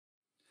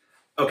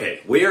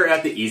Okay, we are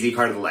at the easy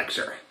part of the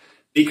lecture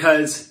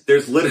because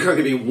there's literally going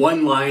to be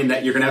one line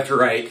that you're going to have to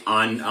write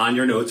on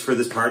your notes for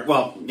this part.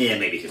 Well, yeah,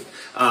 maybe two.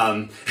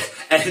 And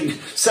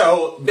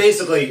so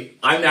basically,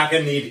 I'm not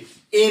going to need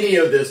any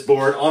of this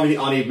board. I'll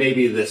need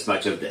maybe this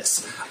much of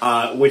this,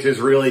 which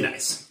is really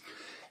nice.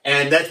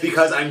 And that's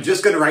because I'm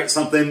just going to write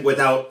something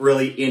without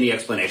really any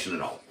explanation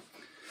at all.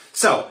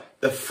 So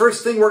the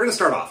first thing we're going to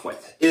start off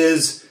with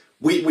is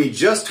we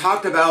just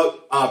talked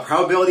about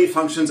probability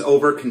functions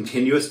over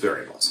continuous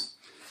variables.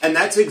 And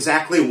that's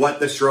exactly what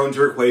the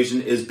Schrodinger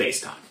equation is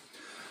based on.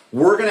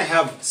 We're going to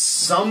have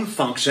some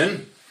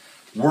function.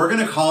 We're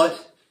going to call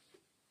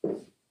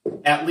it,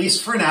 at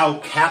least for now,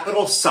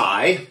 capital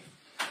psi.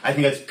 I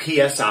think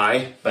it's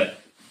PSI, but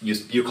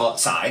you call it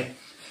psi.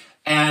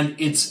 And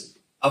it's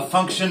a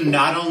function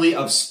not only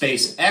of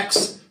space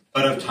x,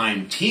 but of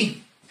time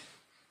t.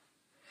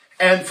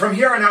 And from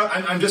here on out,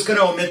 I'm just going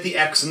to omit the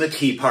x and the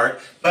t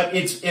part, but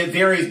it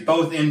varies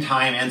both in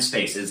time and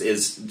space,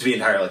 is to be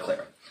entirely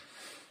clear.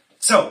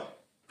 So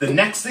the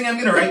next thing I'm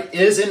going to write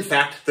is, in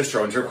fact, the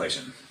Schrodinger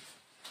equation.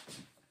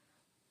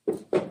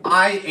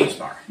 I h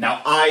bar.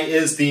 Now, I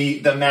is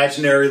the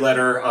imaginary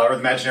letter, or the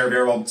imaginary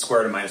variable square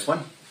root of minus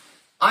 1.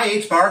 I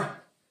h bar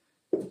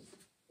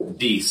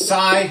d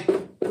psi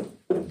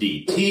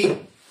dt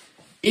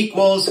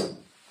equals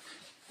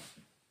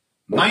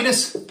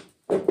minus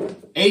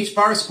h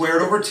bar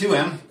squared over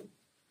 2m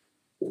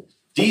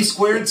d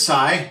squared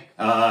psi.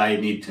 I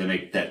need to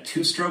make that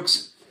 2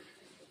 strokes.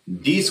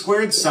 D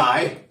squared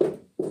psi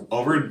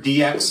over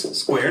dx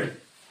squared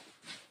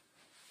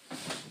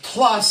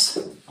plus,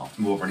 I'll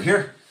move over to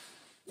here,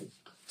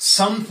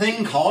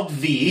 something called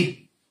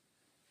v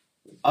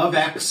of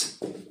x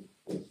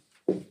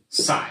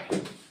psi.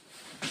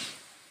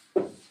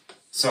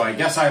 So I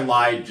guess I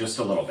lied just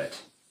a little bit.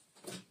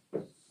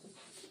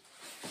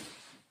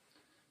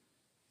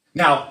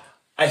 Now,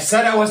 I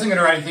said I wasn't going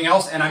to write anything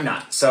else, and I'm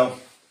not. So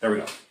there we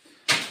go.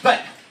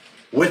 But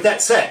with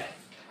that said,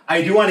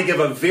 I do want to give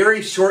a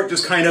very short,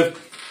 just kind of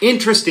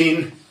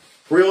interesting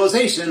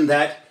realization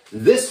that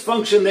this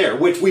function there,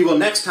 which we will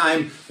next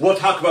time, we'll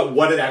talk about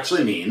what it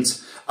actually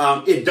means.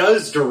 It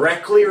does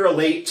directly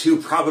relate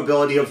to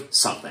probability of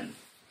something.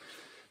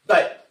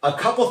 But a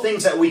couple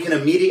things that we can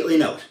immediately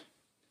note.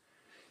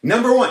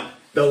 Number one,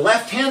 the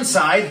left-hand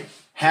side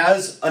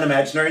has an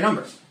imaginary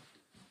number.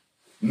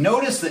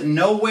 Notice that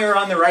nowhere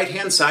on the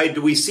right-hand side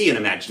do we see an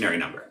imaginary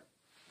number.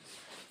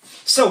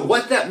 So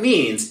what that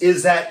means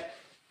is that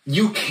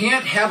you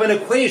can't have an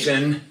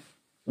equation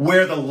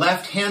where the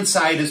left-hand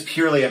side is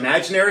purely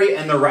imaginary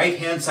and the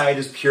right-hand side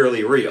is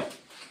purely real.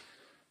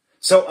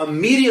 So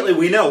immediately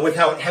we know,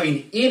 without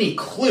having any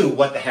clue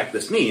what the heck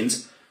this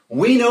means,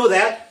 we know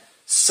that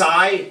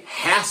psi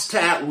has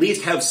to at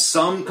least have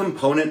some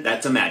component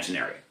that's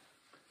imaginary.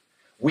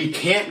 We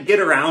can't get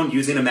around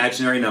using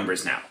imaginary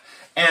numbers now.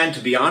 And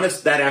to be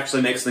honest, that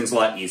actually makes things a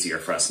lot easier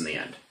for us in the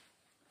end.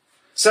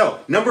 So,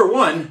 number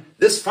one,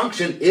 this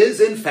function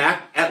is in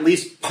fact at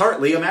least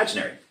partly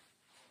imaginary.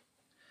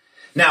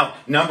 Now,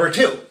 number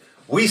two,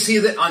 we see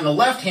that on the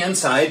left-hand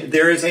side,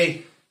 there is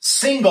a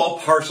single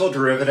partial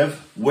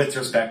derivative with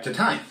respect to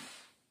time.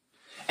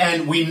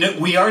 And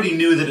we already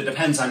knew that it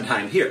depends on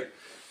time here.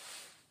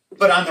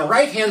 But on the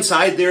right-hand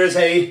side, there is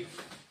a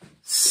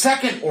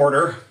second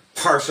order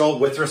partial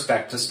with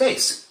respect to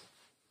space.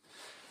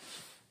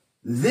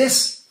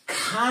 This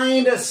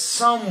kind of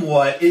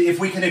somewhat, if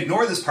we can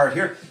ignore this part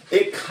here,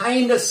 it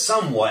kind of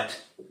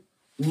somewhat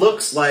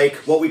looks like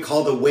what we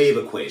call the wave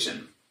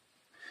equation.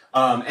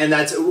 And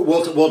that's,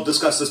 we'll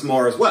discuss this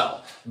more as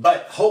well.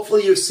 But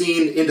hopefully you've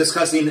seen, in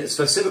discussing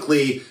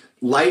specifically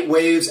light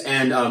waves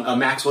and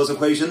Maxwell's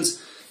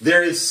equations,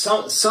 there is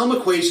some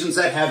equations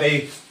that have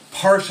a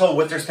partial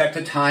with respect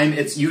to time.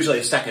 It's usually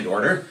a second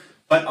order,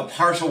 but a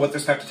partial with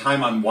respect to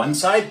time on one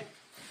side,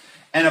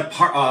 and a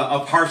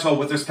partial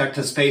with respect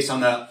to space on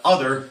the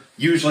other,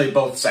 usually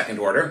both second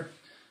order.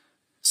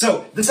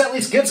 So this at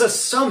least gives us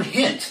some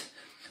hint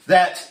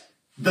that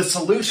the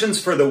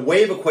solutions for the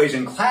wave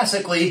equation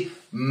classically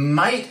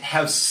might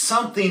have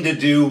something to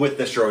do with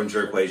the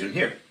Schrodinger equation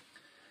here.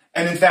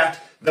 And in fact,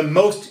 the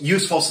most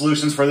useful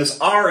solutions for this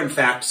are in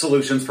fact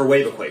solutions for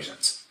wave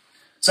equations.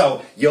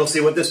 So you'll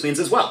see what this means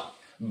as well.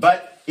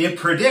 But it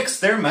predicts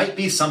there might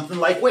be something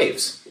like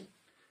waves.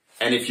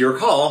 And if you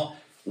recall,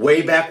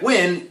 way back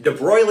when, de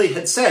Broglie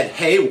had said,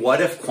 hey, what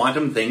if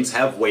quantum things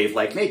have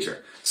wave-like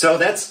nature? So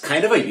that's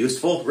kind of a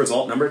useful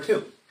result, number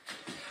two.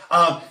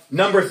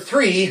 Number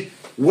three,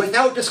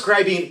 without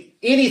describing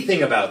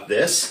anything about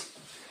this,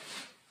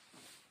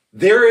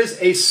 there is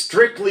a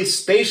strictly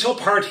spatial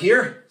part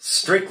here,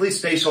 strictly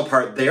spatial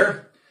part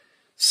there.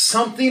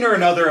 Something or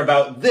another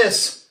about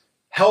this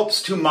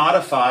helps to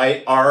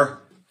modify our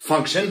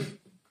function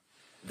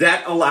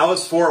that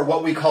allows for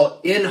what we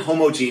call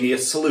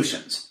inhomogeneous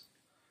solutions.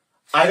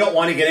 I don't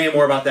want to get any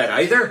more about that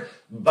either,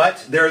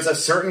 but there's a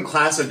certain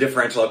class of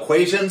differential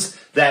equations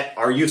that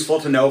are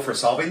useful to know for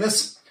solving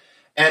this.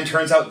 And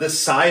turns out this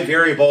psi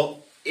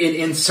variable,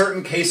 in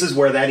certain cases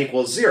where that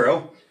equals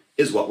 0,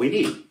 is what we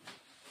need.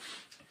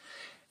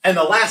 And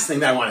the last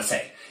thing that I want to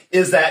say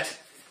is that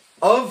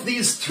of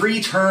these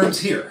three terms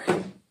here,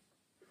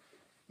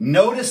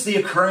 notice the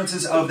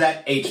occurrences of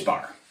that h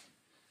bar.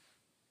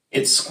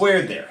 It's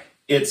squared there,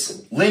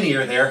 it's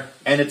linear there,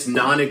 and it's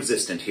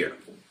non-existent here.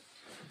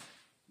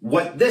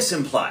 What this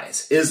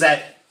implies is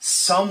that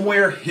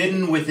somewhere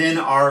hidden within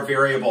our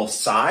variable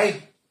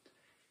psi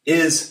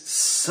is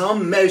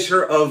some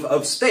measure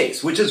of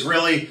space, which is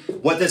really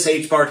what this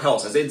h bar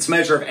tells us. It's a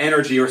measure of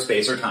energy or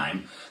space or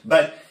time,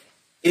 but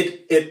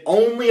it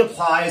only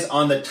applies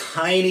on the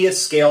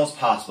tiniest scales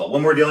possible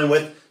when we're dealing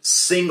with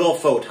single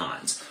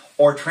photons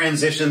or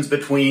transitions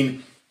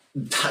between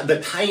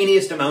the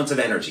tiniest amounts of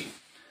energy.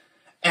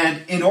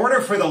 And in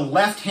order for the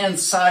left-hand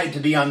side to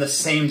be on the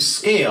same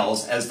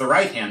scales as the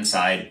right-hand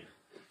side,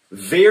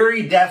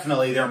 very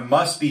definitely there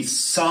must be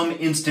some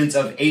instance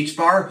of h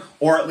bar,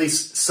 or at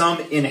least some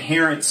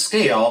inherent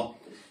scale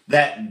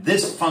that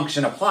this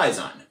function applies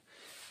on,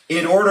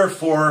 in order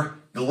for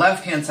the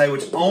left-hand side,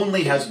 which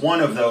only has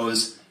one of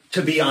those,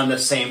 to be on the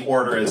same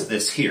order as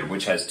this here,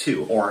 which has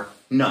two, or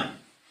none.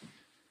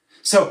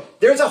 So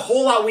there's a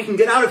whole lot we can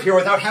get out of here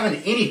without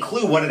having any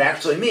clue what it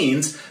actually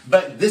means,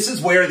 but this is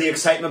where the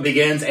excitement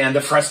begins and the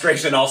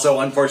frustration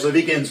also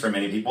unfortunately begins for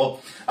many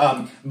people.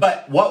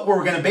 But what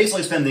we're going to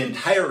basically spend the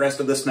entire rest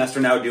of the semester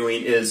now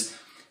doing is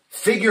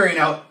figuring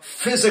out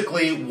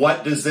physically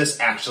what does this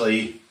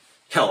actually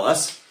tell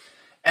us,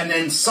 and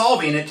then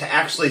solving it to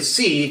actually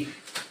see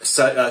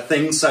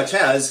things such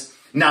as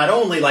not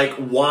only like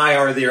why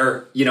are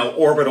there,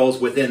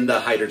 orbitals within the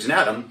hydrogen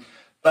atom,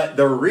 but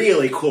the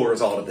really cool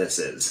result of this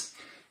is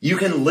you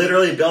can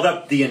literally build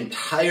up the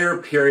entire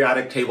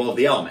periodic table of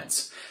the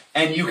elements.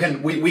 And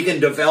we can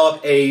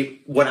develop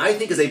what I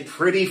think is a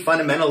pretty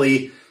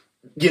fundamentally,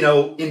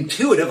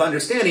 intuitive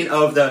understanding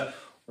of the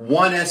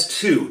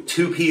 1s2,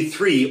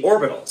 2p3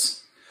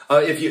 orbitals.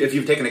 If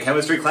you've taken a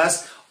chemistry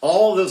class,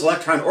 all of those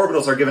electron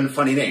orbitals are given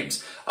funny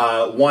names.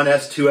 1s,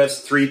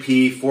 2s,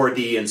 3p,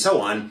 4d, and so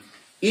on.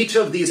 Each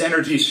of these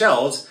energy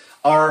shells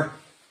are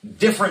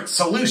different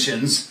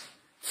solutions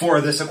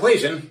for this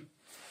equation,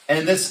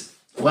 and this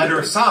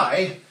letter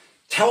psi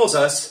tells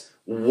us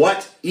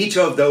what each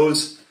of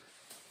those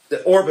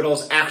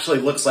orbitals actually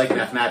looks like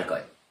mathematically.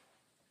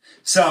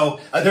 So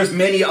there's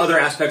many other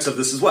aspects of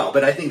this as well,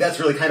 but I think that's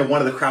really kind of one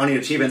of the crowning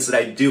achievements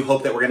that I do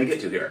hope that we're going to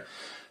get to here.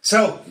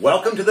 So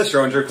welcome to the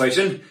Schrodinger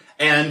equation,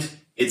 and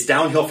it's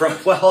downhill from,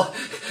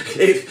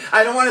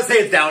 I don't want to say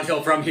it's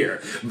downhill from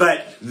here,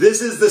 but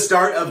this is the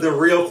start of the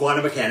real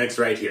quantum mechanics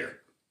right here.